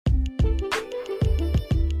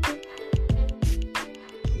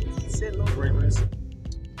said logo.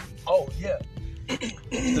 Oh, yeah.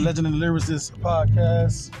 The Legend and the Lyricist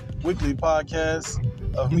podcast, weekly podcast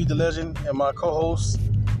of me, the Legend, and my co-host,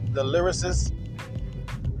 the Lyricist.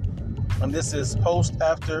 And this is post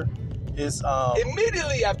after his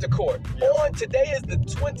immediately after court. Yep. Today is the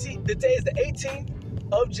 18th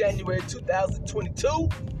of January 2022,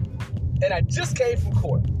 and I just came from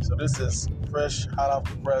court. So this is fresh, hot off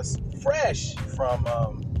the press. Fresh from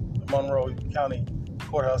Monroe County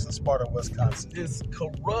Courthouse in Sparta, Wisconsin. This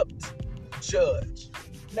corrupt judge.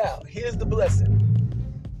 Now, here's the blessing.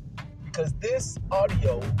 Because this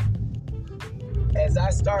audio, as I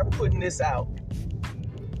start putting this out,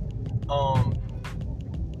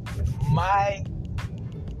 my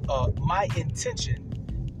intention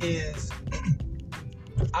is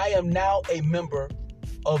I am now a member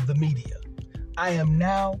of the media. I am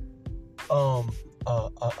now a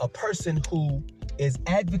person who is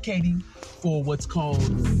advocating for what's called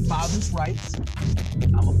father's rights.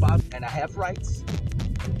 I'm a father and I have rights.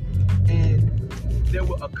 And there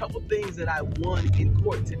were a couple things that I won in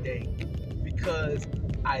court today because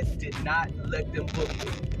I did not let them book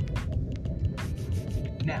me.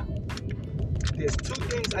 Now, there's two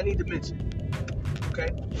things I need to mention. Okay,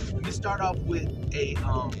 let me start off with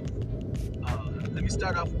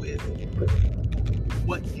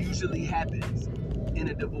what usually happens in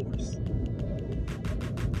a divorce.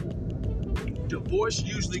 Divorce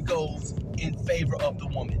usually goes in favor of the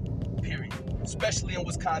woman, period. Especially in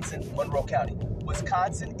Wisconsin, Monroe County.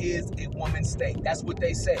 Wisconsin is a woman's state. That's what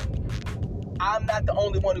they say. I'm not the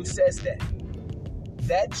only one who says that.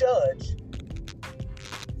 That judge,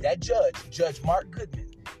 Judge Mark Goodman,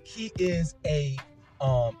 he is a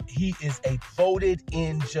voted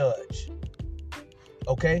in judge.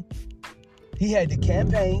 Okay? He had to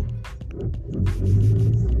campaign,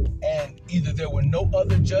 and either there were no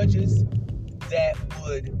other judges that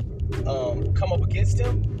would come up against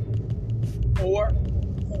him, or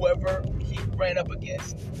whoever he ran up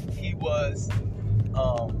against, he was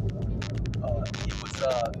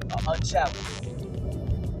unchallenged.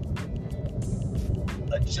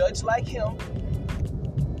 A judge like him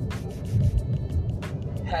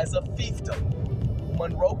has a fiefdom.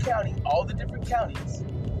 Monroe County, all the different counties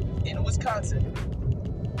in Wisconsin,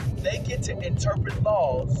 they get to interpret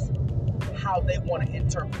laws how they want to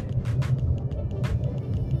interpret it.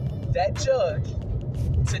 That judge,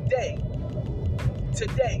 today,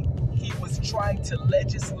 he was trying to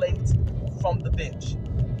legislate from the bench.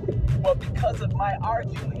 But because of my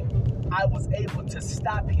arguing, I was able to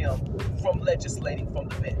stop him from legislating from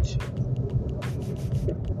the bench.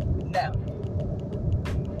 Now,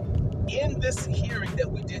 in this hearing that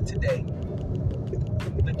we did today,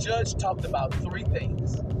 the judge talked about three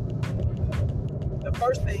things. The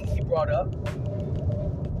first thing he brought up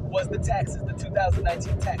was the taxes, the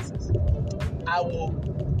 2019 taxes.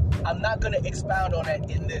 I'm not going to expound on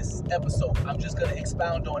that in this episode. I'm just going to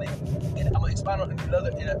expound on it, and I'm going to expound on it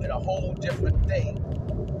in a whole different thing,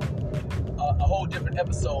 a whole different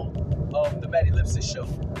episode of the Matty Lipsis show.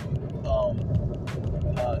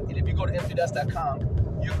 And if you go to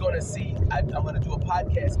emptydust.com, you're going to see, I'm going to do a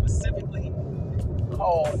podcast specifically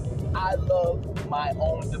called I Love My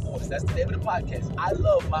Own Divorce. That's the name of the podcast. I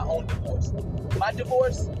love my own divorce. My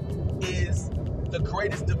divorce is the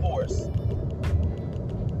greatest divorce.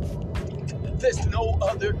 There's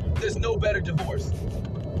no better divorce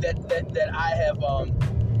that I have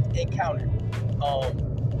encountered,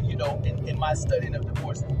 in my studying of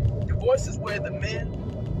divorce. Divorce is where the men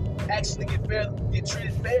actually get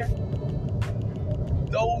treated fair.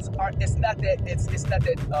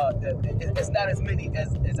 It's not as many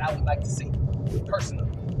as I would like to see,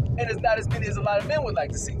 personally. And it's not as many as a lot of men would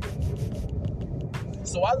like to see.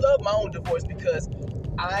 So I love my own divorce because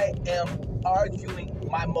I am arguing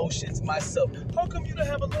my motions myself. How come you don't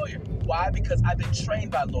have a lawyer? Why? Because I've been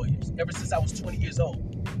trained by lawyers ever since I was 20 years old.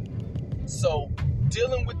 So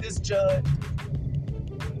dealing with this judge,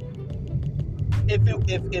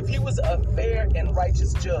 if he was a fair and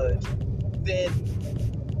righteous judge, then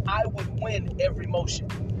I would win every motion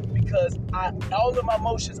because all of my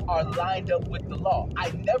motions are lined up with the law. I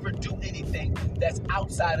never do anything that's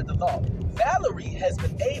outside of the law. Valerie has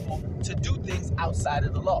been able to do things outside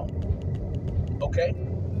of the law. Okay?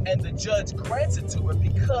 And the judge grants it to her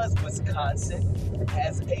because Wisconsin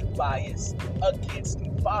has a bias against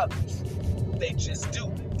fathers. They just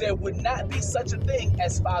do. There would not be such a thing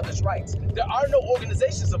as fathers' rights. There are no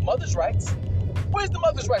organizations of mothers' rights. Where's the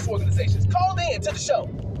mothers' rights organizations? Call in to the show.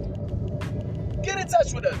 Get in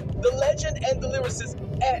touch with us. The Legend and the Lyricist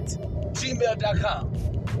at gmail.com.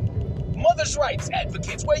 Mothers' rights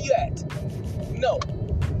advocates, where you at? No.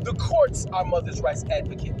 The courts are mother's rights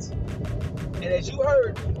advocates. And as you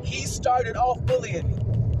heard, he started off bullying me.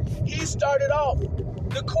 He started off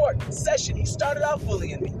the court session. He started off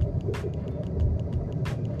bullying me.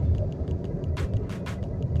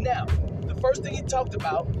 Now, the first thing he talked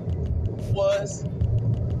about was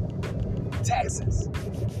taxes.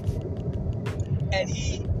 And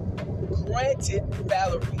he granted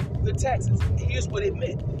Valerie the taxes. Here's what it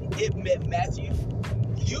meant. It meant, Matthew,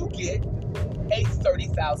 you get a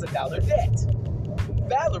 $30,000 debt.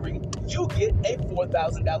 Valerie, you get a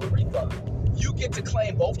 $4,000 refund. You get to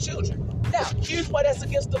claim both children. Now, here's why that's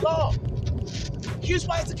against the law. Here's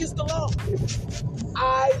why it's against the law.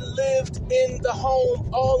 I lived in the home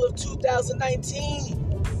all of 2019.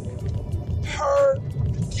 Her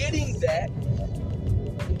getting that,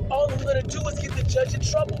 all I'm going to do is get the judge in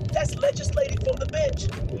trouble. That's legislating from the bench.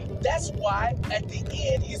 That's why, at the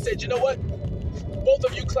end, he said, you know what? Both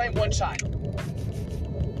of you claim one child.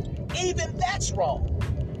 Even that's wrong.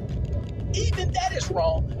 Even that is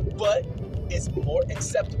wrong, but it's more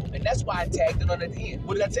acceptable. And that's why I tagged it on at the end.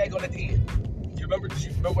 What did I tag on at the end? You remember? Did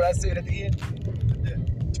you remember what I said at the end?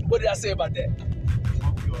 What did I say about that?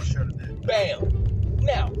 Bam.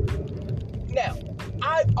 Now,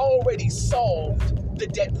 I've already solved the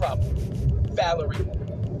debt problem, Valerie.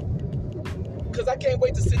 Because I can't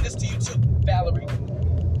wait to send this to you too, Valerie.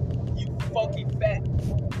 You funky fat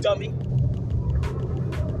dummy.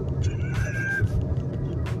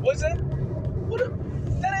 What's that?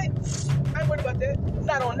 I ain't worried about that.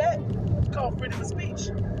 Not on that. It's called freedom of speech.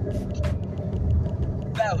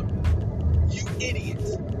 Valerie, you idiot.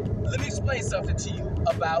 Let me explain something to you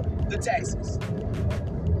about the taxes.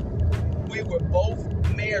 We were both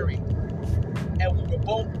married and we were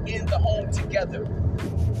both in the home together,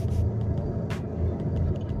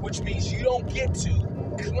 which means you don't get to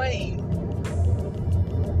claim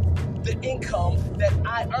the income that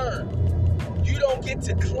I earn. You don't get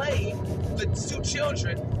to claim the 2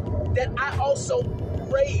 children that I also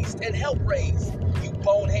raised and helped raise, you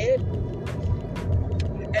bonehead,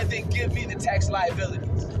 and then give me the tax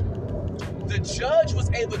liabilities. The judge was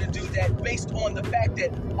able to do that based on the fact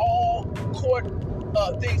that all court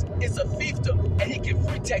things is a fiefdom, and he can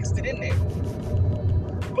free text it in there.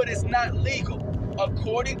 But it's not legal.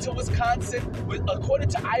 According to Wisconsin, according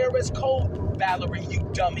to IRS code, Valerie, you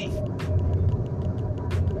dummy.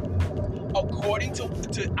 According to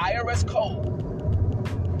IRS code,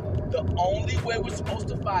 the only way we're supposed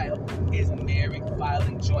to file is married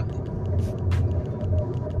filing jointly.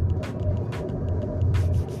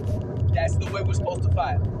 That's the way we're supposed to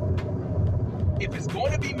file. If it's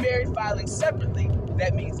going to be married filing separately,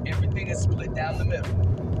 that means everything is split down the middle.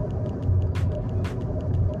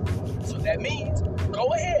 So that means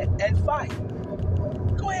go ahead and file.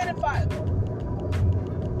 Go ahead and file.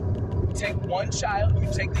 Take one child, you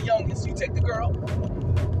take the youngest, you take the girl,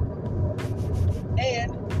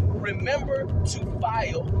 and remember to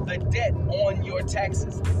file the debt on your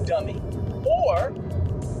taxes, dummy. Or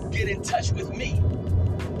get in touch with me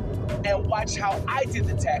and watch how I did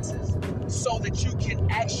the taxes so that you can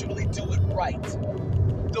actually do it right.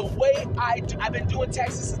 The way I've been doing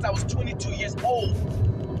taxes since I was 22 years old.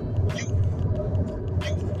 You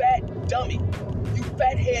fat dummy. You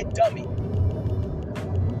fat head dummy.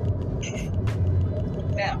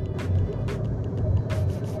 Now,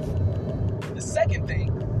 the second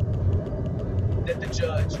thing that the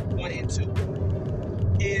judge went into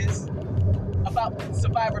is about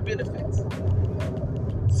survivor benefits.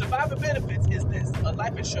 Survivor benefits is this, a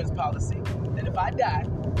life insurance policy that if I die,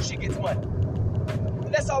 she gets money.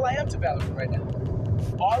 And that's all I am to Valerie right now.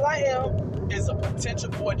 All I am is a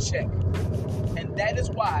potential for a check. And that is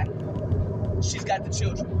why she's got the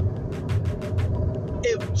children.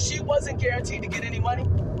 If she wasn't guaranteed to get any money,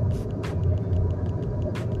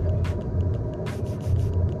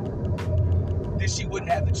 then she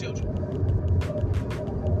wouldn't have the children.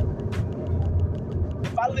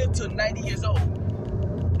 If I live till 90 years old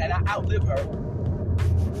and I outlive her,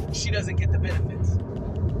 she doesn't get the benefits.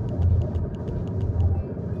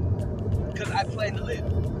 Because I plan to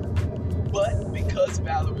live. But because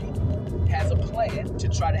Valerie has a plan to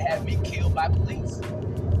try to have me killed by police,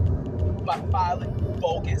 by filing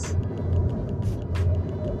bogus,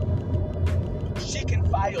 she can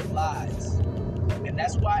file lies. And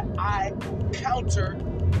that's why I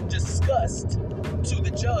discussed to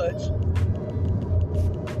the judge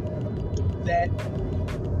that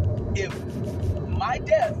if my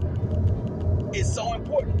death is so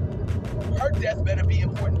important, her death better be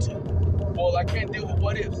important too. Well, I can't deal with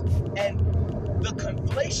what ifs. And the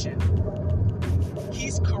conflation,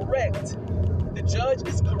 he's correct. The judge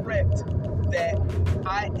is correct that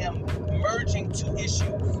I am merging two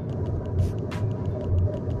issues.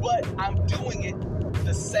 But I'm doing it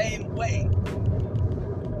the same way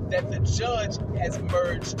that the judge has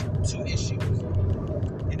merged two issues.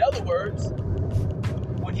 In other words,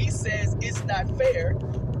 when he says it's not fair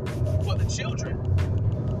for the children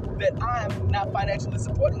that I'm not financially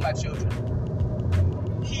supporting my children,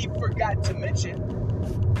 he forgot to mention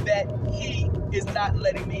that he is not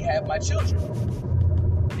letting me have my children.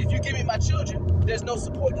 If you give me my children, there's no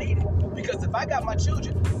support needed. Because if I got my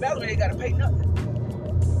children, Valerie ain't got to pay nothing.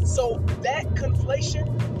 So that conflation,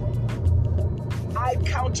 I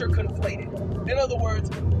counter-conflated. In other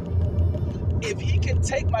words, if he can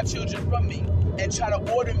take my children from me and try to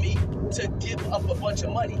order me to give up a bunch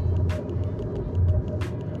of money,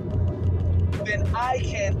 then I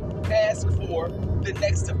can ask for the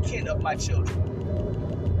next of kin of my children.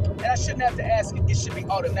 And I shouldn't have to ask it. It should be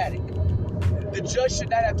automatic. The judge should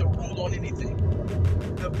not have to rule on anything.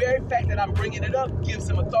 The very fact that I'm bringing it up gives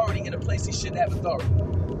him authority in a place he shouldn't have authority.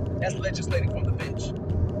 That's legislating from the bench.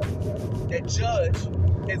 That judge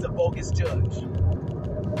is a bogus judge.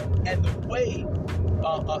 And the way,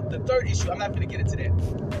 the third issue, I'm not going to get into that,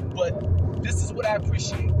 but this is what I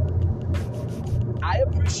appreciate. I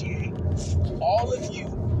appreciate all of you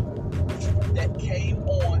that came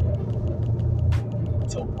on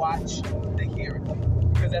to watch the hearing.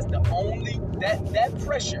 Because that's the only, that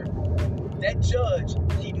pressure, that judge,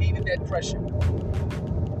 he needed that pressure.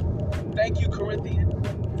 Thank you, Corinthian.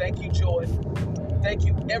 Thank you, Joy. Thank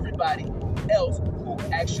you, everybody else who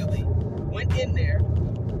actually went in there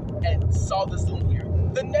and saw the Zoom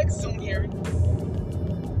hearing. The next Zoom hearing,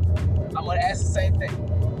 I'm going to ask the same thing.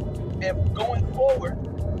 And going forward,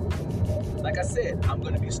 like I said, I'm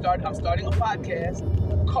starting a podcast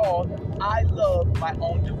called I Love My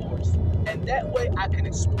Own Divorce. And that way I can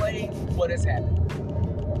explain what has happened.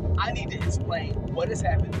 I need to explain what has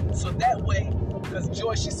happened. So that way, because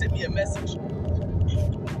Joy, she sent me a message.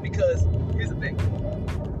 Because here's the thing.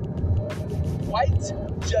 White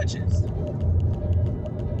judges,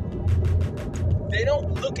 they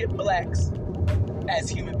don't look at blacks as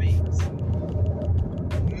human beings.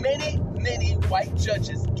 Many white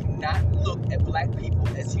judges do not look at black people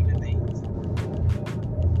as human beings.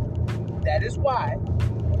 That's why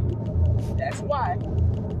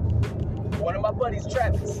one of my buddies,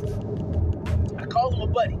 Travis, I call him a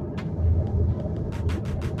buddy.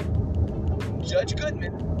 Judge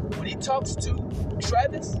Goodman, when he talks to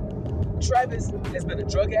Travis has been a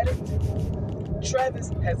drug addict.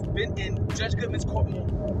 Travis has been in Judge Goodman's courtroom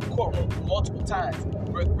multiple times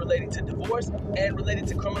relating to divorce and related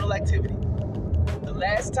to criminal activity. The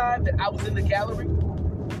last time that I was in the gallery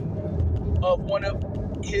of one of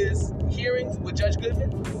his hearings with Judge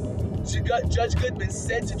Goodman, Judge Goodman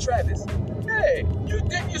said to Travis, "Hey,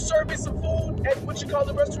 didn't you serve me some food at what you call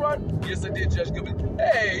the restaurant?" "Yes, I did, Judge Goodman."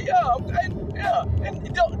 "Hey, yeah,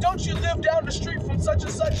 and don't you live down the street from such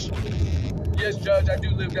and such?" "Yes, Judge, I do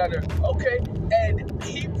live down there." "Okay," and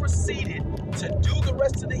he proceeded to do the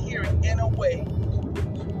rest of the hearing in a way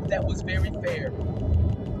that was very fair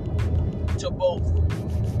to both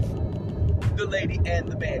the lady and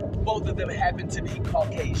the man. Both of them happened to be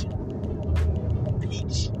Caucasian,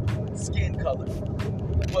 peach skin color,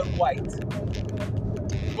 but white.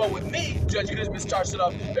 But with me, Judge Goodman starts it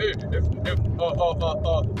off. "Hey, if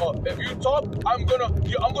you talk, I'm gonna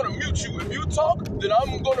mute you. If you talk, then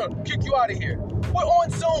I'm gonna kick you out of here." We're on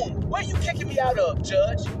Zoom. Where are you kicking me out of,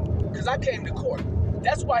 Judge? Because I came to court.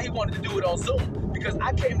 That's why he wanted to do it on Zoom. Because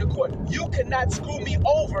I came to court. You cannot screw me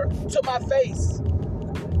over to my face.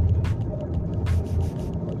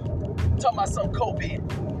 Talking about some COVID.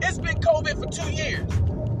 It's been COVID for 2 years.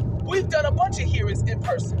 We've done a bunch of hearings in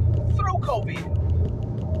person through COVID.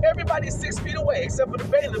 Everybody's 6 feet away, except for the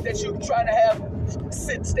bailiff that you're trying to have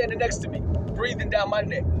standing next to me, breathing down my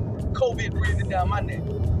neck. COVID breathing down my neck.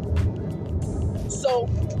 So,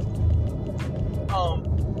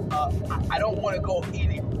 I don't want to go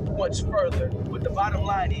any much further, but the bottom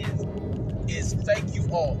line is thank you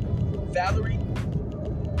all. Valerie,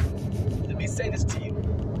 let me say this to you.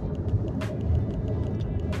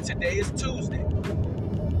 Today is Tuesday.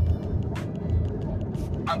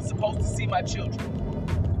 I'm supposed to see my children.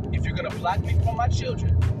 If you're going to block me from my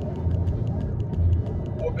children,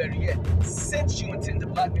 or better yet, since you intend to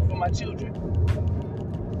block me from my children,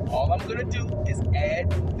 all I'm going to do is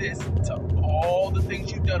add this to all the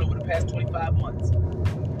things you've done over the past 25 months.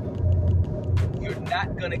 You're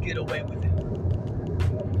not going to get away with it.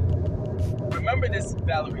 Remember this,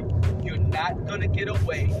 Valerie. You're not going to get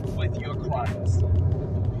away with your crimes.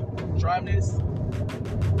 Try this.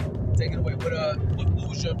 Take it away. What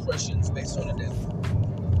was your impressions based on the death?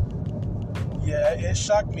 Yeah, it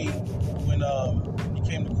shocked me when he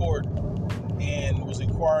came to court and was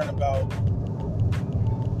inquiring about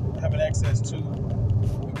having access to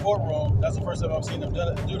the courtroom. That's the first time I've seen him do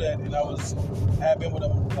that, and I have been with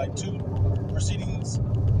him like 2 proceedings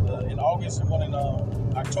in August and one in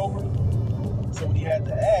October. So when he had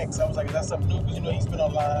to ask, I was like, that's something new, because he's been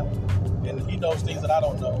online and he knows things that I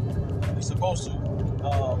don't know. He's supposed to.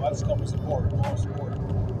 I just come for support, moral support.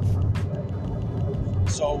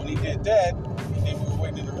 So when he did that, and then we were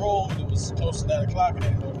waiting in the room, and it was close to 9 o'clock, and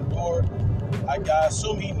then he opened the door. I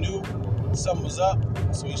assumed he knew something was up,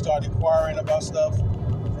 so he started inquiring about stuff.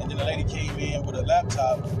 And then the lady came in with a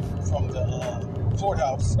laptop from the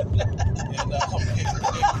courthouse and gave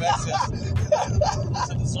access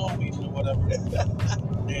to the Zoom meeting or whatever.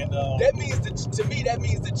 And that means to me, that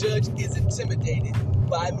means the judge is intimidated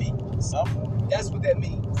by me. Something. That's what that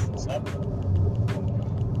means. Something.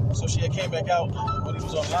 So she had came back out when he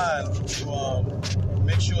was online to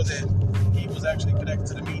make sure that he was actually connected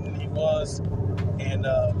to the meeting. He was, and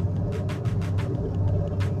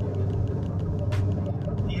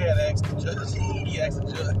he had asked the judge. He asked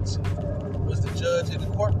the judge, was the judge in the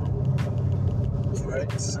courtroom?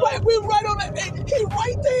 Right. So, like, we're right on that. He's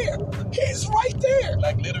right there. He's right there.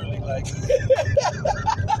 Like literally, like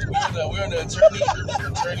we're in the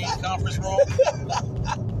attorney conference room,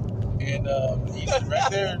 and he's right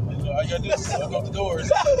there. All you gotta do is open up the doors,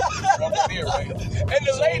 walk up here, right? And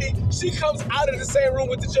the lady, she comes out of the same room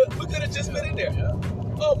with the judge. We could have just been in there. Yeah.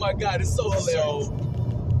 Oh my God, it's so hilarious. So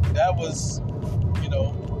that was,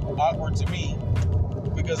 awkward to me,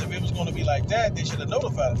 because if it was going to be like that, they should have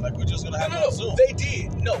notified us. Like, we're just going to have it on Zoom. They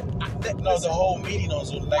did. No, the whole meeting on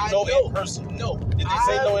Zoom. Like, no in person. No. Did they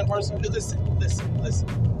say no in person? Listen.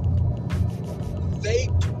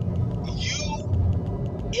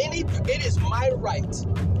 It is my right.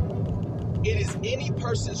 It is any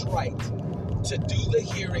person's right to do the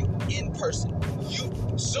hearing in person.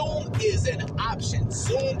 Zoom is an option.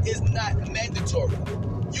 Zoom is not mandatory.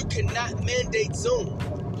 You cannot mandate Zoom.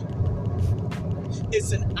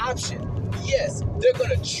 It's an option. Yes, they're going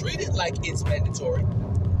to treat it like it's mandatory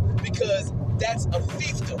because that's a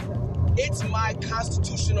fiefdom. It's my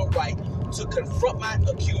constitutional right to confront my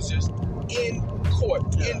accusers in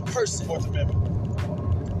court, in person. Fourth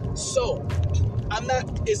Amendment. So,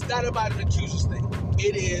 it's not about an accuser's thing.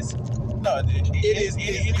 It is. No,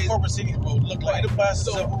 any court proceedings will look like it applies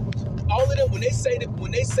to civil. All of them, when they say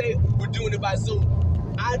we're doing it by Zoom,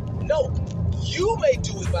 I know you may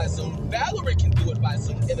do it by Zoom. Valerie can do it by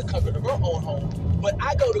Zoom in the comfort of her own home. But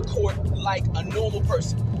I go to court like a normal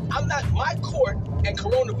person. I'm not my court and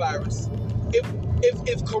coronavirus.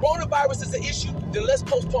 If coronavirus is an issue, then let's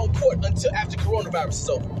postpone court until after coronavirus is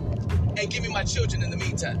over, and give me my children in the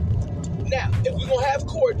meantime. Now, if we're going to have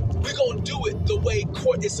court, we're going to do it the way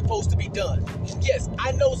court is supposed to be done. Yes,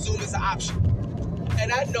 I know Zoom is an option.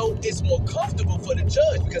 And I know it's more comfortable for the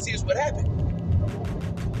judge, because here's what happened.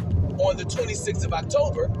 On the 26th of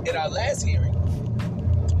October, in our last hearing,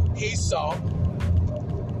 he saw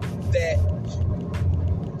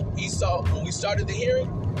when we started the hearing,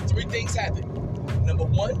 3 things happened. Number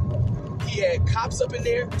 1, he had cops up in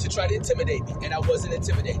there to try to intimidate me, and I wasn't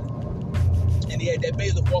intimidated. And he had that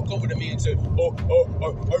bailiff walk over to me and say, are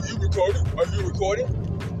you recording? Are you recording?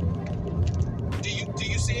 Do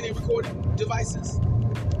you see any recording devices?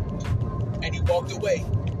 And he walked away.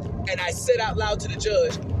 And I said out loud to the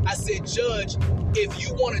judge, I said, Judge, if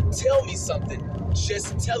you want to tell me something,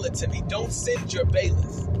 just tell it to me. Don't send your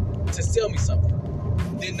bailiff to tell me something.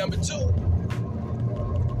 Then number 2,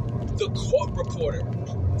 the court reporter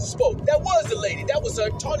spoke. That was the lady. That was her,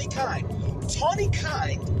 Tawny Kind. Tawny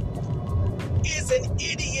Kind is an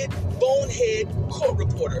idiot, bonehead court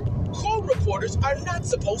reporter. Court reporters are not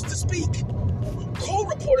supposed to speak. Court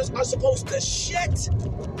reporters are supposed to shut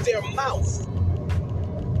their mouth.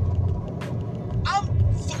 I'm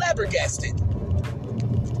flabbergasted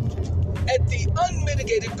at the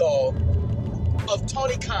unmitigated gall of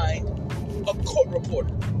Tawny Kind, a court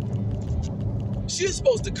reporter. She's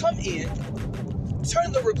supposed to come in,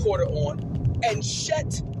 turn the recorder on, and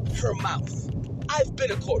shut her mouth. I've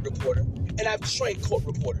been a court reporter, and I've trained court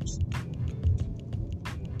reporters.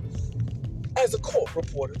 As a court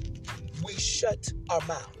reporter, we shut our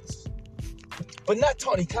mouths. But not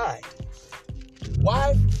Tawny Kind.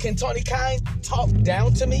 Why can Tawny Kind talk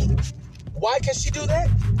down to me? Why can she do that?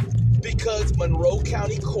 Because Monroe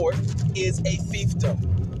County Court is a fiefdom.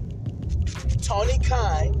 Tawny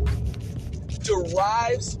Kind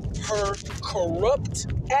derives her corrupt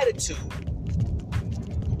attitude.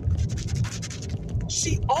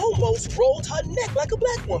 She almost rolled her neck like a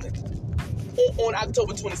black woman on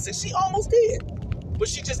October 26th. She almost did. But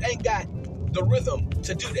she just ain't got the rhythm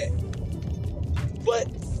to do that. But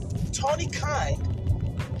Tawny Kind,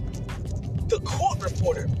 the court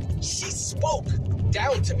reporter, she spoke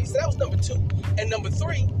down to me. So that was number 2. And number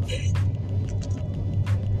 3,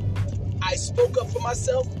 I spoke up for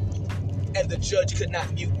myself, and the judge could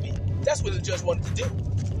not mute me. That's what the judge wanted to do.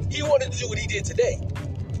 He wanted to do what he did today.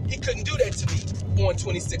 He couldn't do that to me on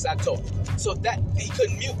 26 October. So that he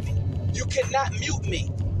couldn't mute me. You cannot mute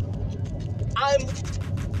me. I'm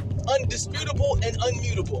undisputable and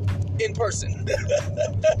unmutable in person.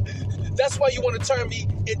 That's why you want to turn me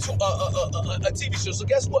into a TV show. So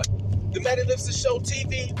guess what? The Maddie Lives the Show,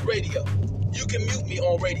 TV, radio. You can mute me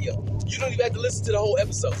on radio. You don't even have to listen to the whole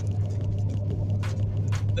episode.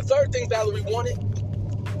 The third thing Valerie wanted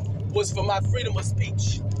was for my freedom of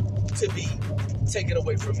speech to be taken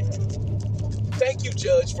away from me. Thank you,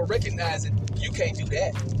 Judge, for recognizing you can't do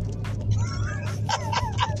that.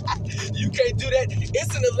 You can't do that.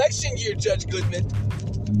 It's an election year, Judge Goodman.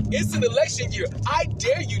 It's an election year. I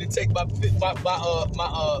dare you to take my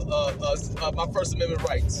First Amendment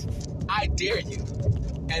rights. I dare you.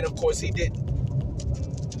 And of course he didn't.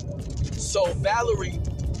 So Valerie,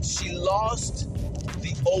 she lost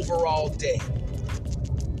the overall day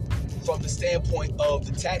from the standpoint of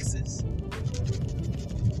the taxes.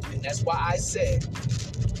 And that's why I said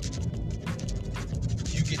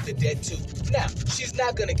you get the debt too. Now, she's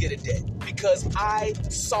not going to get a debt because I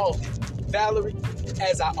solved it. Valerie,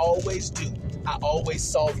 as I always do, I always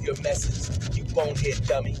solve your messes, you bonehead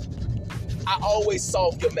dummy. I always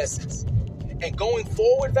solve your messes. And going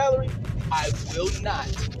forward, Valerie, I will not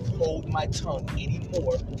hold my tongue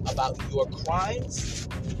anymore about your crimes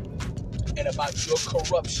and about your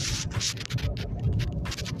corruption.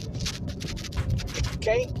 If you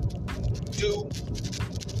can't do,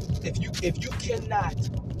 if you cannot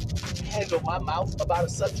handle my mouth about a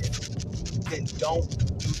subject, then don't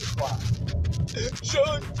do the crime.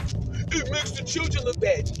 Sean, it makes the children look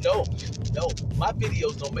bad. No, my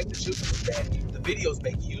videos don't make the children look bad. The videos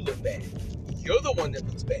make you look bad. You're the one that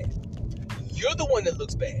looks bad. You're the one that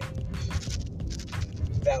looks bad.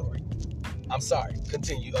 Valerie, I'm sorry.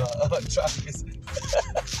 Continue. Travis.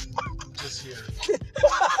 Just here.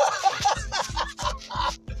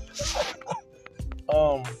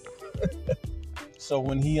 So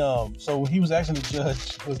when he was actually the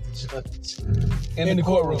judge, in the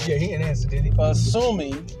courtroom. Yeah, he didn't answer, did he?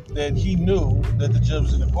 Assuming that he knew that the judge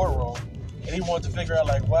was in the courtroom, and he wanted to figure out,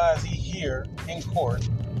 like, why is he here in court,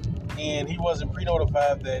 and he wasn't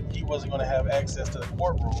pre-notified that he wasn't going to have access to the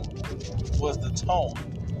courtroom, was the tone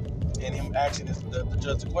in him asking the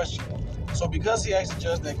judge the question. So because he asked the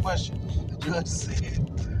judge that question, the judge said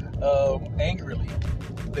angrily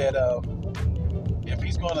that if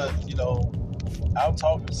he's going to, out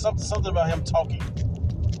talk something about him talking.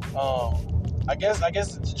 I guess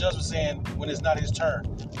the judge was saying when it's not his turn,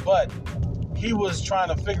 but he was trying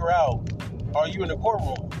to figure out, are you in the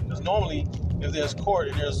courtroom? Because normally, if there's court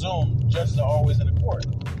and there's Zoom, judges are always in the court.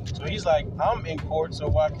 So he's like, I'm in court, so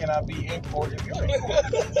why can't I be in court if you're in court?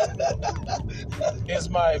 It's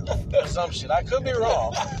my assumption. I could be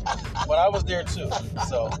wrong, but I was there too.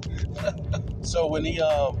 So when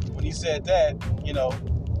he said that,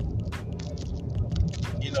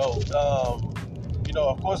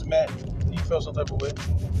 of course, Matt, he felt some type of way.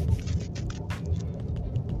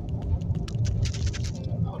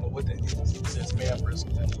 I don't know what that is. It says man risk.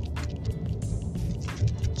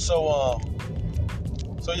 So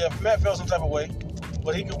yeah, Matt felt some type of way,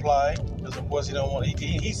 but he complied because, of course, he don't want.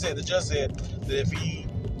 He said, the judge said that if he,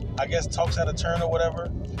 I guess, talks out of turn or whatever,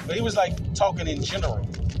 but he was like talking in general.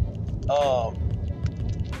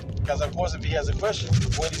 Because of course, if he has a question,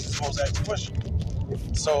 when is he supposed to ask the question?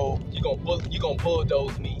 So you gonna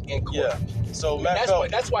bulldoze me in court. Yeah. So Matt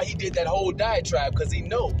that's why he did that whole diatribe, because he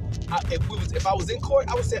know if I was in court,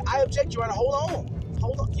 I would say, I object, Your Honor. Hold on.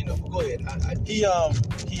 Go ahead. He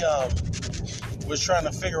was trying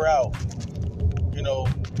to figure out,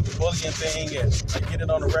 the bullying thing and get it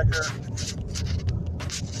on the record.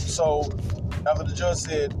 So after the judge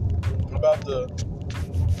said about the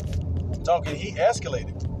talking, he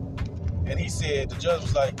escalated, and he said, the judge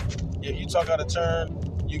was like, if you talk out of turn,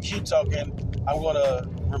 you keep talking, I'm going to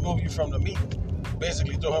remove you from the meeting.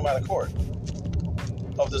 Basically throw him out of court,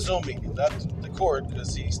 of the Zoom meeting, not the court,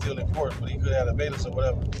 because he's still in court, but he could have evaded or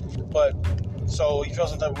whatever. But, so he felt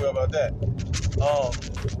some type of way about that.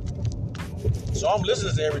 So I'm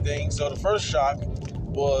listening to everything. So the first shock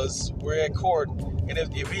was, we're at court, and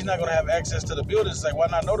if he's not going to have access to the building, it's like, why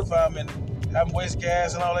not notify him and have him waste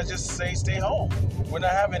gas and all that? Just say stay home. We're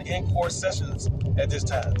not having in-court sessions at this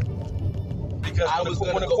time. Because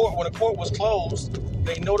when the court was closed,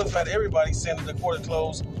 they notified everybody saying that the court is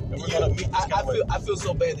closed I feel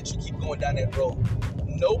so bad that you keep going down that road.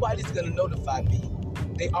 Nobody's gonna notify me.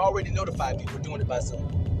 They already notified me. We're doing it by Zoom.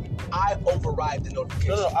 I override the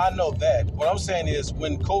notification. No, I know that. What I'm saying is,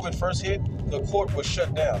 when COVID first hit, the court was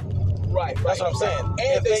shut down. Right. That's what I'm saying.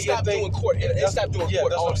 And they stopped doing court. They stopped doing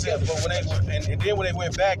court. That's what I'm saying. But and then when they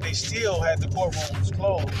went back, they still had the courtrooms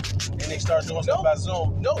closed, and they started doing stuff by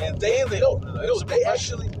Zoom. No, and then they opened it.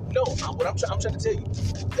 What I'm trying to tell you,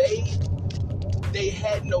 they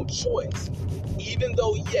had no choice. Even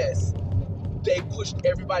though, yes, they pushed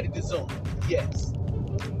everybody to Zoom. Yes.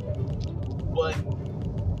 But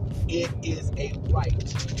it is a right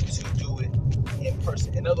to do it in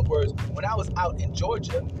person. In other words, when I was out in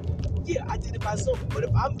Georgia, yeah, I did it by Zoom. But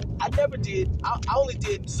I only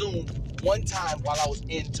did Zoom one time while I was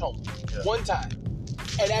in Tone. Yeah. One time.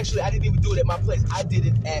 And actually, I didn't even do it at my place. I did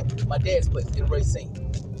it at my dad's place in Racine.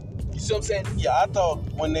 You see what I'm saying? Yeah, I thought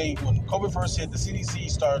when COVID first hit, the CDC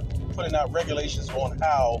started putting out regulations on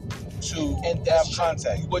how to have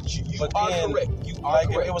contact. But you are correct. You are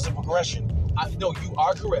correct. It was a progression. No, you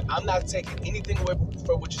are correct. I'm not taking anything away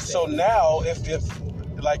from what you said. So now, if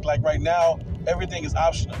like right now, everything is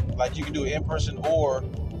optional. Like, you can do it in person or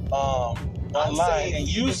online. And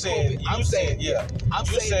you said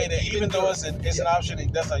that even though it's an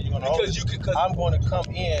option, that's how you're going to hold it. I'm going to come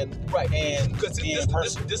in and be in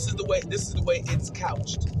person. This is the way it's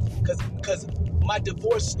couched. Because my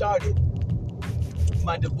divorce started.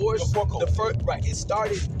 It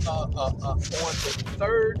started on the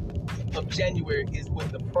 3rd of January is when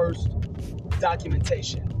the first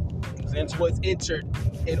documentation was entered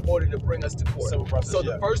in order to bring us to court. So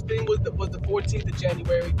the first thing was the 14th of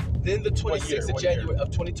January, then the 26th of January of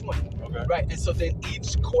 2020. Okay. Right, and so then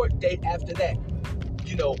each court date after that.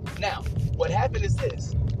 Now, what happened is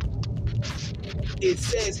this. It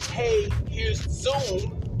says, hey, here's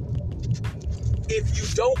Zoom. If you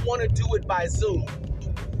don't want to do it by Zoom,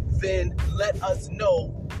 then let us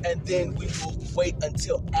know, and then we will wait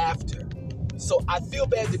until after. So I feel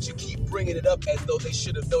bad that you keep bringing it up as though they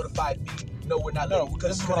should have notified me. No, we're not. No, because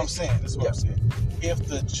this is what I'm saying. If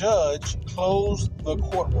the judge closed the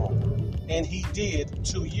courtroom, and he did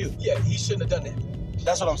to you. Yeah, he shouldn't have done that.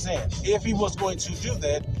 That's what I'm saying. If he was going to do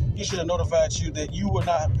that, he should have notified you that you would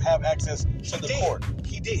not have access to the court.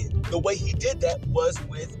 He did. The way he did that was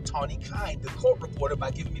with Tawny Kind, the court reporter,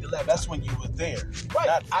 by giving me the laptop. That's when you were there.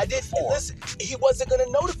 Right. I did. Listen, he wasn't going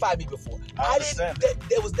to notify me before. I understand.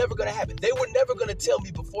 That was never going to happen. They were never going to tell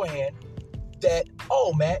me beforehand that,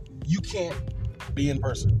 oh, Matt, you can't be in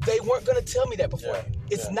person. They weren't going to tell me that beforehand.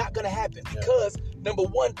 It's not going to happen because, number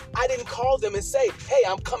one, I didn't call them and say, hey,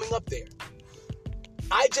 I'm coming up there.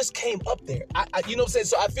 I just came up there. You know what I'm saying?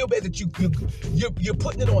 So I feel bad that you're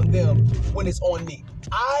putting it on them when it's on me.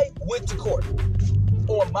 I went to court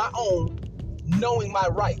on my own, knowing my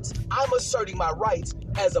rights. I'm asserting my rights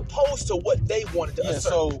as opposed to what they wanted to assert.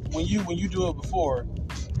 So when you do it before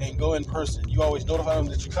and go in person, you always notify them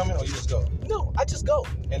that you're coming, or you just go? No, I just go.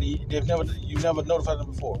 And you never notified them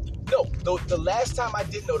before? No, the last time I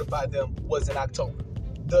did notify them was in October.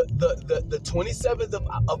 The 27th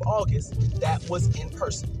of August, that was in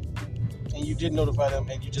person. And you did notify them,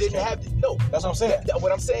 and you just didn't have to. No, that's what I'm saying.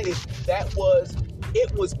 What I'm saying is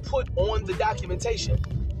it was put on the documentation,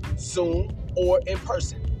 Zoom or in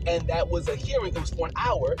person, and that was a hearing. It was for an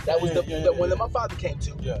hour. That was the one that my father came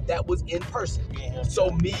to. Yeah. That was in person.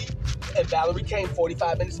 So me and Valerie came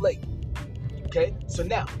 45 minutes late. Okay, so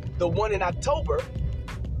now the one in October,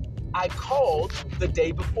 I called the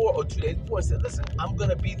day before or 2 days before and said, listen, I'm going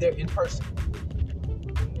to be there in person.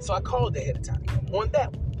 So I called ahead of time on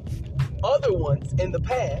that one. Other ones in the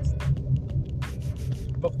past,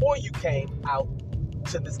 before you came out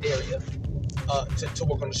to this area to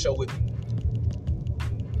work on the show with me,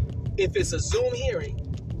 if it's a Zoom hearing,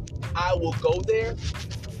 I will go there.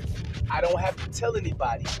 I don't have to tell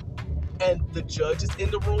anybody. And the judge is in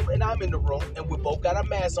the room and I'm in the room and we both got our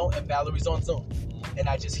masks on and Valerie's on Zoom. And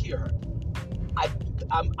I just hear her.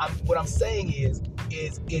 What I'm saying is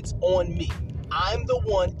it's on me. I'm the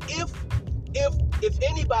one. If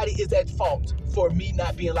anybody is at fault for me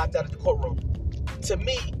not being locked out of the courtroom, to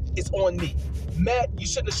me, it's on me. Matt, you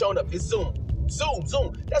shouldn't have shown up. It's Zoom. Zoom.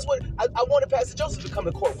 That's what I wanted Pastor Joseph to come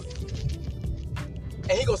to court with me.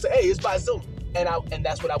 And he gonna say, hey, it's by Zoom. And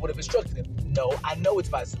that's what I would have instructed him. No, I know it's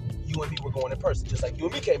by Zoom. You and me were going in person, just like you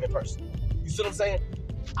and me came in person. You see what I'm saying?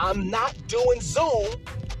 I'm not doing Zoom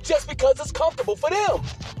just because it's comfortable for them.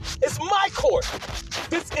 It's my court.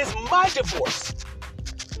 This is my divorce.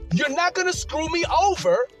 You're not going to screw me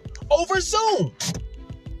over Zoom.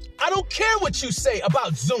 I don't care what you say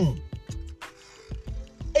about Zoom.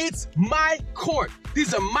 It's my court.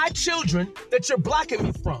 These are my children that you're blocking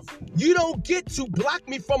me from. You don't get to block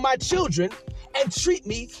me from my children and treat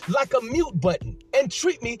me like a mute button and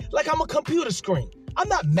treat me like I'm a computer screen. I'm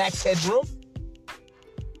not Max Headroom.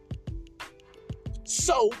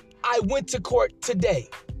 So I went to court today,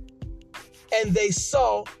 and they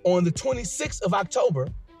saw on the 26th of October,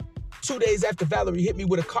 2 days after Valerie hit me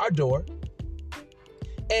with a car door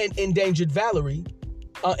and endangered Naomi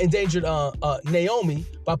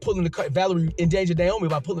by pulling the car. Valerie endangered Naomi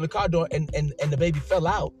by pulling the car door, and the baby fell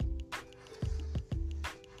out.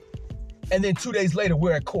 And then 2 days later,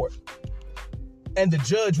 we're at court. And the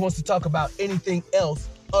judge wants to talk about anything else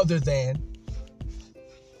other than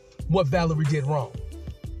what Valerie did wrong,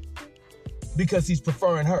 because he's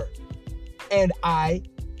preferring her. And I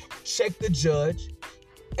checked the judge,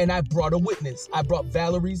 and I brought a witness. I brought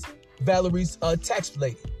Valerie's tax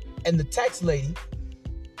lady. And the tax lady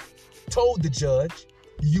told the judge,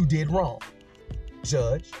 you did wrong.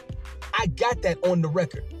 Judge, I got that on the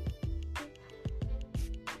record.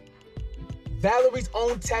 Valerie's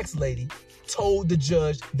own tax lady told the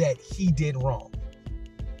judge that he did wrong.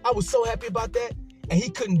 I was so happy about that, and he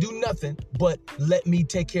couldn't do nothing but let me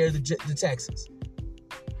take care of the taxes.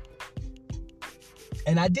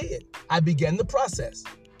 And I did. I began the process.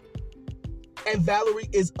 And Valerie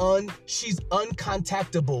she's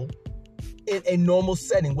uncontactable in a normal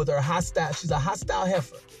setting with her hostile. She's a hostile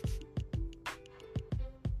heifer.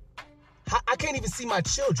 I can't even see my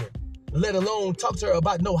children, let alone talk to her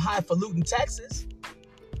about no highfalutin taxes.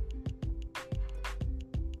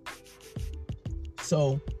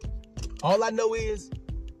 So all I know is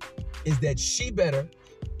that she better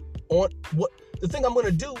the thing I'm going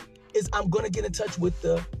to do is I'm going to get in touch with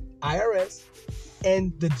the IRS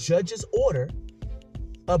and the judge's order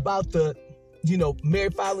about the,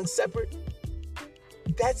 married filing separate.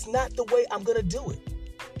 That's not the way I'm going to do it.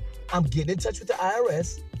 I'm getting in touch with the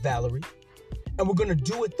IRS, Valerie, and we're going to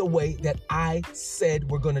do it the way that I said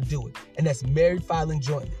we're going to do it. And that's married filing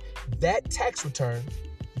jointly. That tax return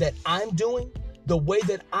that I'm doing, the way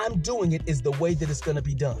that I'm doing it is the way that it's going to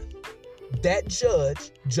be done. That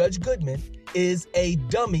Judge Goodman, is a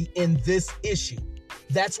dummy in this issue.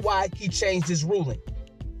 That's why he changed his ruling.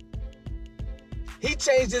 He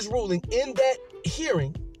changed his ruling in that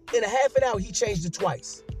hearing. In a half an hour, he changed it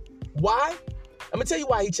twice. Why? I'm going to tell you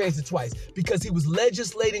why he changed it twice. Because he was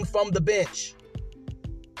legislating from the bench.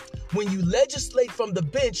 When you legislate from the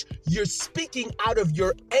bench, you're speaking out of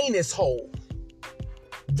your anus hole.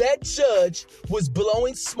 That judge was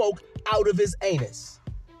blowing smoke out of his anus.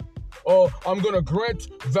 I'm going to grant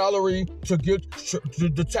Valerie to get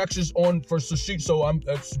the taxes on for Sashik. So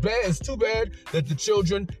it's too bad that the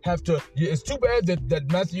children have to, it's too bad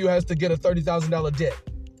that Matthew has to get a $30,000 debt.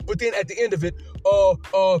 But then at the end of it,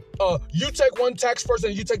 you take one tax first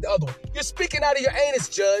and you take the other one. You're speaking out of your anus,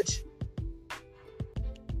 Judge.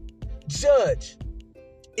 Judge,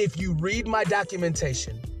 if you read my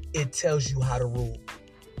documentation, it tells you how to rule.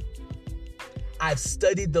 I've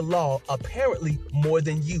studied the law apparently more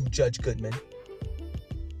than you, Judge Goodman.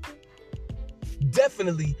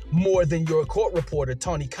 Definitely more than your court reporter,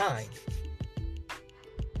 Tawny Kind.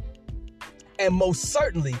 And most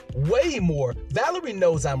certainly way more. Valerie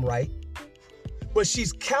knows I'm right, but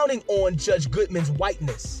she's counting on Judge Goodman's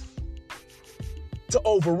whiteness to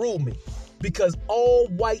overrule me, because all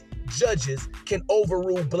white judges can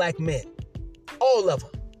overrule black men. All of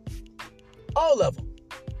them. All of them.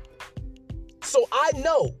 So I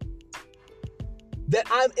know that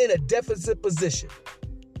I'm in a deficit position.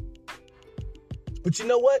 But you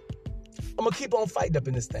know what? I'm going to keep on fighting up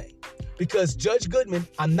in this thing. Because Judge Goodman,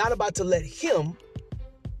 I'm not about to let him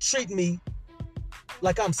treat me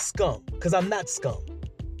like I'm scum. Because I'm not scum.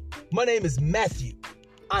 My name is Matthew.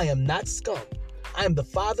 I am not scum. I am the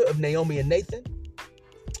father of Naomi and Nathan.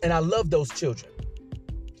 And I love those children.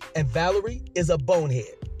 And Valerie is a bonehead.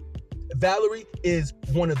 Valerie is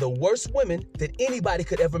one of the worst women that anybody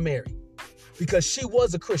could ever marry, because she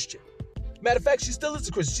was a Christian. Matter of fact, she still is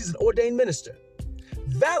a Christian. She's an ordained minister.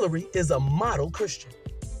 Valerie is a model Christian.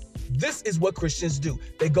 This is what Christians do.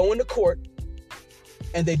 They go into court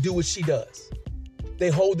and they do what she does. They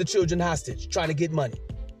hold the children hostage, trying to get money.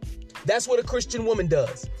 That's what a Christian woman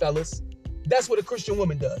does, fellas. That's what a Christian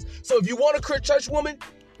woman does. So if you want a church woman,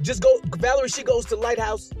 just go. Valerie, she goes to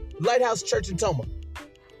Lighthouse Church in Toma.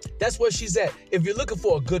 That's where she's at. If you're looking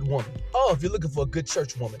for a good woman, if you're looking for a good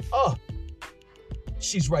church woman,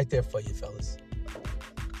 she's right there for you, fellas.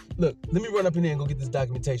 Look, let me run up in here and go get this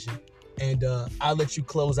documentation, and I'll let you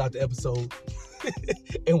close out the episode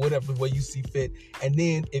in whatever way you see fit. And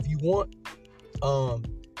then if you want,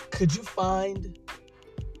 could you find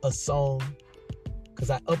a song because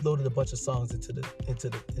I uploaded a bunch of songs into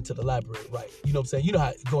the library, right? You know what I'm saying? You know how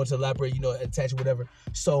you go into the library, attach it, whatever.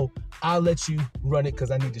 So I'll let you run it because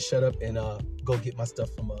I need to shut up and go get my stuff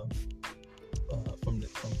from here.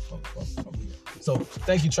 So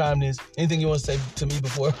thank you, Trimness. Anything you want to say to me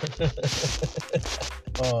before?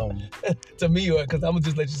 To me, or because I'm gonna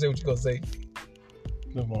just let you say what you're gonna say.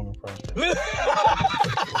 Live long and prosper.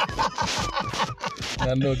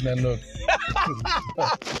 Nanook.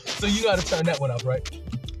 So you know how to turn that one up, right?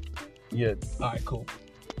 Yeah. All right, cool.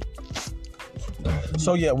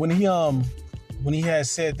 So yeah, when he had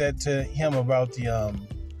said that to him about the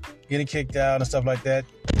getting kicked out and stuff like that,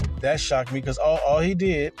 that shocked me because all he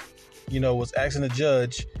did, was asking the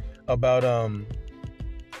judge about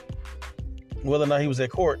whether or not he was at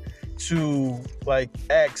court to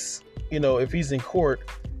ask, if he's in court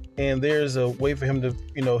and there's a way for him to,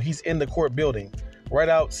 he's in the court building right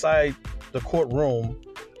outside the courtroom,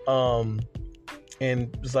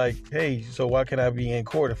 and it's like, hey, so why can't I be in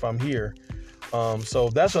court if I'm here? So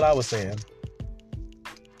that's what I was saying.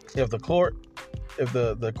 If the court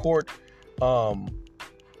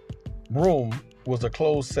room was a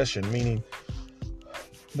closed session, meaning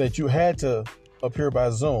that you had to appear by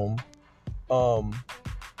Zoom, so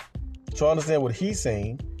I understand what he's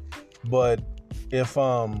saying, but if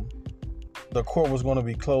the court was going to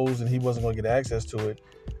be closed and he wasn't going to get access to it,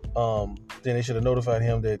 then they should have notified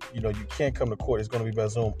him that, you can't come to court. It's going to be by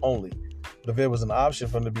Zoom only. But if there was an option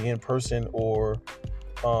for him to be in person or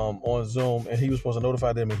on Zoom, and he was supposed to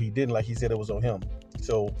notify them and he didn't, like he said it was on him.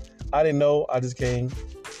 So I didn't know. I just came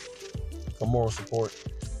for moral support.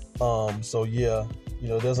 So yeah,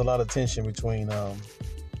 there's a lot of tension between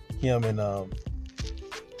him and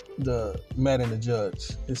the Matt and the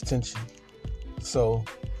judge. It's tension. So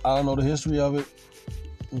I don't know the history of it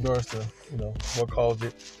in regards to, what caused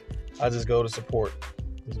it. I just go to support.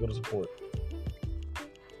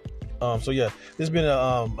 So yeah, this has been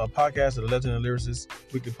a podcast of the Legend and Lyricist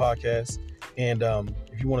weekly podcast. And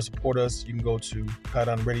if you want to support us, you can go to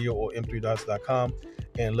Kaidan Radio or m3dots.com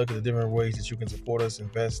and look at the different ways that you can support us,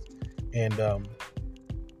 invest, and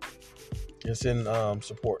just in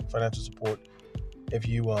support, financial support. If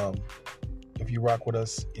you rock with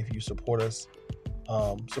us, if you support us,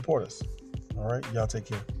 support us. All right, y'all take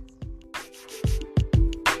care.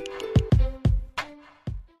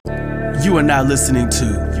 You are now listening to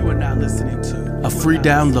a free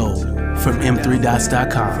download from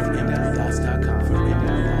m3dots.com.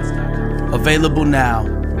 Available now.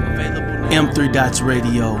 M3 Dots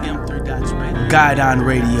Radio, Guide On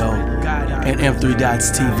Radio, and M3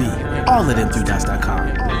 Dots TV. All at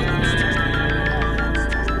m3dots.com.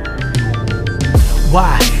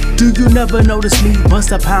 Why do you never notice me?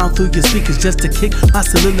 Must I pound through your speakers just to kick my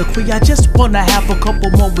soliloquy? I just wanna have a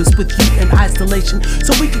couple moments with you in isolation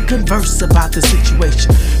so we can converse about the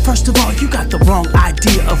situation. First of all, you got the wrong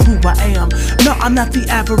idea of who I am. No, I'm not the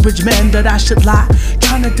average man that I should lie,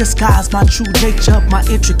 trying to disguise my true nature, my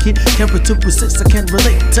intricate characteristics. I can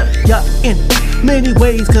relate to ya in many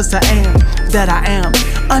ways, cause I am that I am.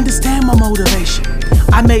 Understand my motivation.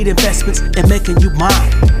 I made investments in making you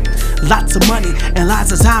mine. Lots of money and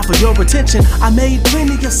lots of time for your attention. I made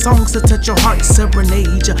plenty of songs to touch your heart,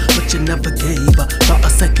 serenade ya, but you never gave a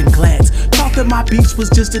second glance. Thought that my beats was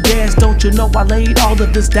just a dance. Don't you know I laid all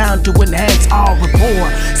of this down to enhance our rapport?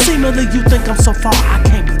 Seemingly you think I'm so far I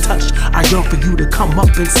can't be touched. I yearn for you to come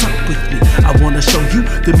up and sup with me. I wanna show you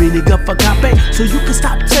the meaning of agape, so you can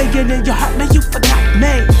stop saying in your heart, man, you forgot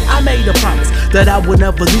me. I made a promise that I would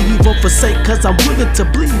never leave or forsake, cause I'm willing to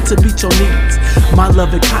bleed to meet your needs. My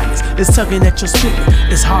love and kindness is tugging at your spirit.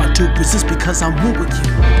 It's hard to resist because I'm one with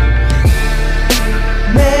you.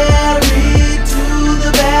 Married to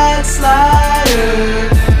the backslider,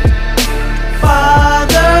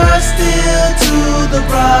 father still to the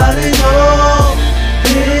prodigal.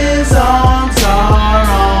 His arms are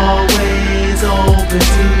always open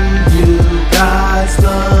to you. God's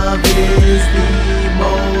love is the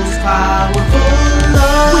most powerful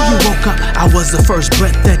love. When you woke up, I was the first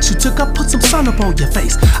breath that you took. I put some sun up on your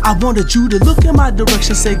face. I wanted you to look in my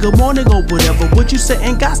direction, say good morning or whatever. What you say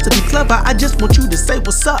ain't got to be clever. I just want you to say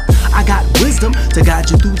what's up. I got wisdom to guide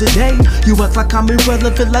you through the day. You act like I'm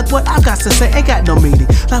irrelevant, like what I got to say ain't got no meaning.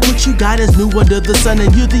 Like what you got is new under the sun, and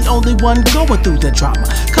you're the only one going through the drama.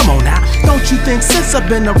 Come on now, don't you think since I've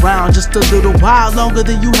been around just a little while longer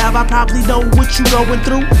than you have, I probably know what you going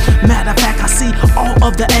through? Matter of fact, I see all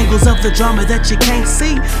of the angles of the drama that you can't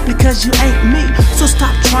see because you ain't me. So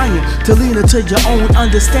stop trying to lean into your own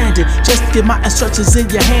understanding. Just get my instructions in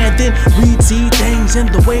your hand, then read, see things in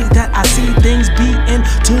the way that I see things being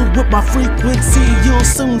tune with my frequency. You'll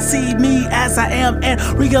soon see me as I am and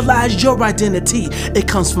realize your identity. It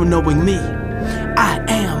comes from knowing me. I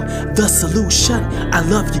am the solution. I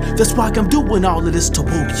love you. That's why I'm doing all of this to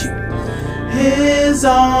woo you. His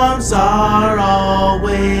arms are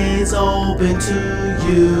always open to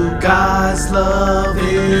you. God's love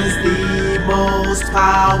is the most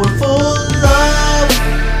powerful love.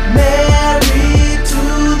 Married to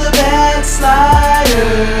the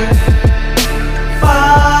backslider,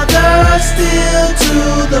 father still to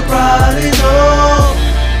the prodigal.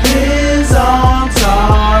 His arms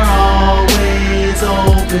are always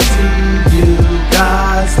open to you.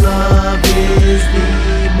 God's love is the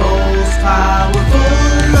most powerful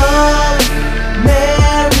love.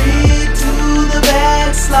 Married to the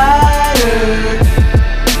backslider,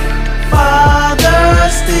 father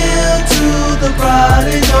still to the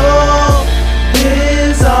prodigal.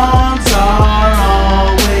 His arms are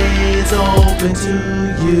always open to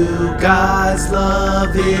you. God's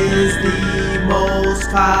love is the most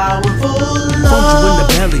powerful love. Found you in the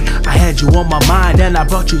belly, I had you on my mind, and I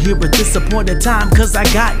brought you here at this appointed time, cause I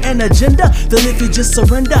got an agenda that if you just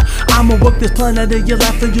surrender, I'ma work this plan out of your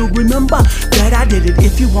life and you'll remember that I did it.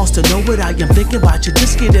 If you wants to know what I am thinking about, you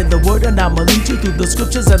just get in the word and I'ma lead you through the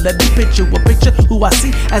scriptures and let me picture a picture who I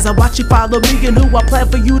see as I watch you follow me and who I plan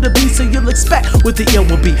for you to be, so you'll expect what the ill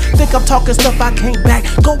will be. Think I'm talking stuff I can't back?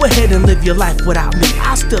 Go ahead and live your life without me.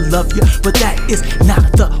 I still love you, but that is not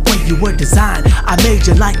the way you were designed. I made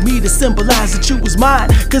you like me to symbolize that you was mine,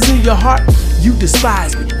 cause in your heart you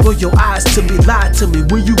despise me. Roll your eyes to me, lie to me.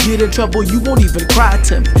 When you get in trouble you won't even cry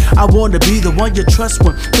to me. I wanna be the one you trust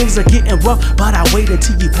when things are getting rough, but I wait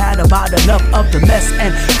until you've had about enough of the mess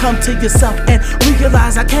and come to yourself and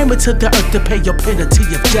realize I came into the earth to pay your penalty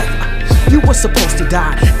of death. You were supposed to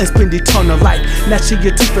die and spend eternal life. Gnashing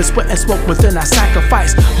your teeth and sweat and smoke within. I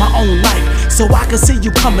sacrifice my own life so I can see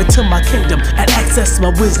you come into my kingdom and access my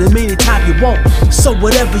wisdom anytime you want. So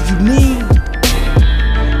whatever you need,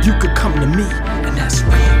 you could come to me, and that's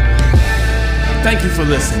real. Thank you for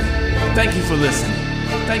listening. Thank you for listening.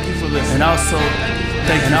 Thank you for listening. And also,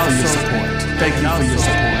 thank you for your support. Thank you for your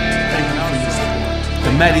support. Thank you for your support. The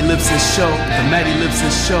Maddie Lipsis Show. The Maddie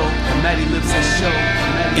Lipsis Show. The Maddie Lipsis Show.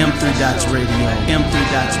 M3 Dots Radio. M3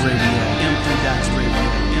 Dots Radio. M3 Dots Radio.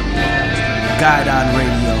 Guide on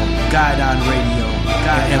Radio. Guide on Radio.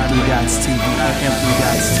 M3 Dots TV. M3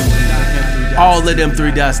 Dots TV. All at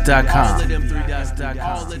M3Dots.com. All at M3Dots.com.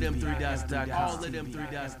 All at M3Dots.com. All at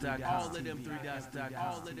M3Dots.com. All at M3Dots.com.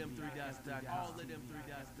 All at M3Dots.com. All at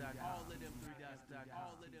M3Dots.com.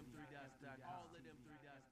 All at M3Dots.com.